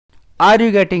Are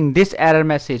you getting this error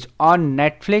message on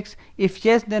Netflix? If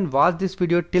yes, then watch this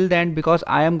video till the end because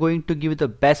I am going to give you the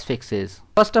best fixes.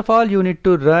 First of all, you need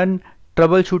to run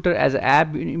Troubleshooter as an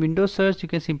app. In Windows search, you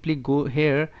can simply go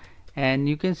here and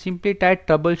you can simply type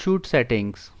troubleshoot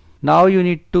settings. Now you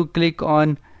need to click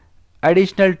on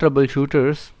additional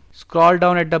troubleshooters. Scroll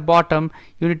down at the bottom,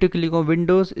 you need to click on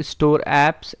Windows Store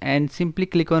Apps and simply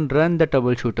click on Run the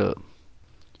Troubleshooter.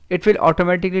 It will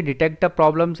automatically detect the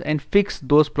problems and fix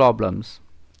those problems.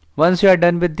 Once you are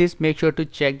done with this, make sure to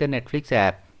check the Netflix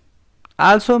app.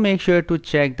 Also make sure to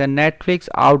check the Netflix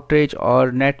outage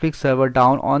or Netflix server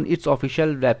down on its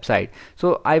official website.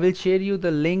 So I will share you the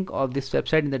link of this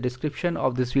website in the description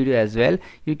of this video as well.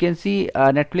 You can see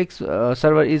Netflix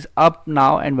server is up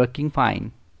now and working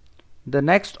fine. The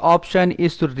next option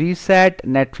is to reset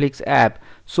Netflix app.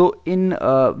 So in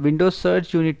Windows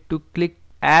search, you need to click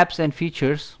apps and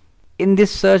features. In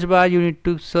this search bar, you need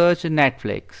to search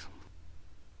Netflix.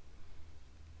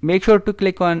 Make sure to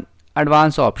click on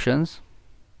advanced options.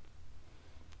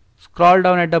 Scroll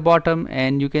down at the bottom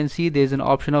and you can see there is an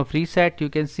option of reset. You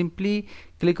can simply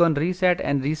click on reset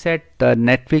and reset the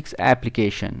Netflix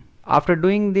application. After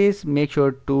doing this, make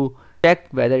sure to check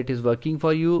whether it is working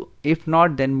for you. If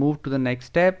not, then move to the next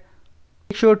step.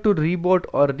 Make sure to reboot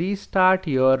or restart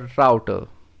your router.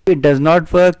 If it does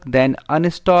not work, then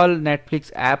uninstall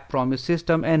Netflix app from your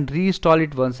system and reinstall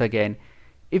it once again.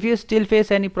 If you still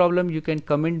face any problem, you can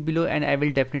comment below and I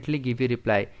will definitely give you a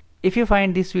reply. If you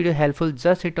find this video helpful,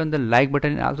 just hit on the like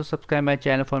button and also subscribe my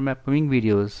channel for my upcoming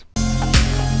videos.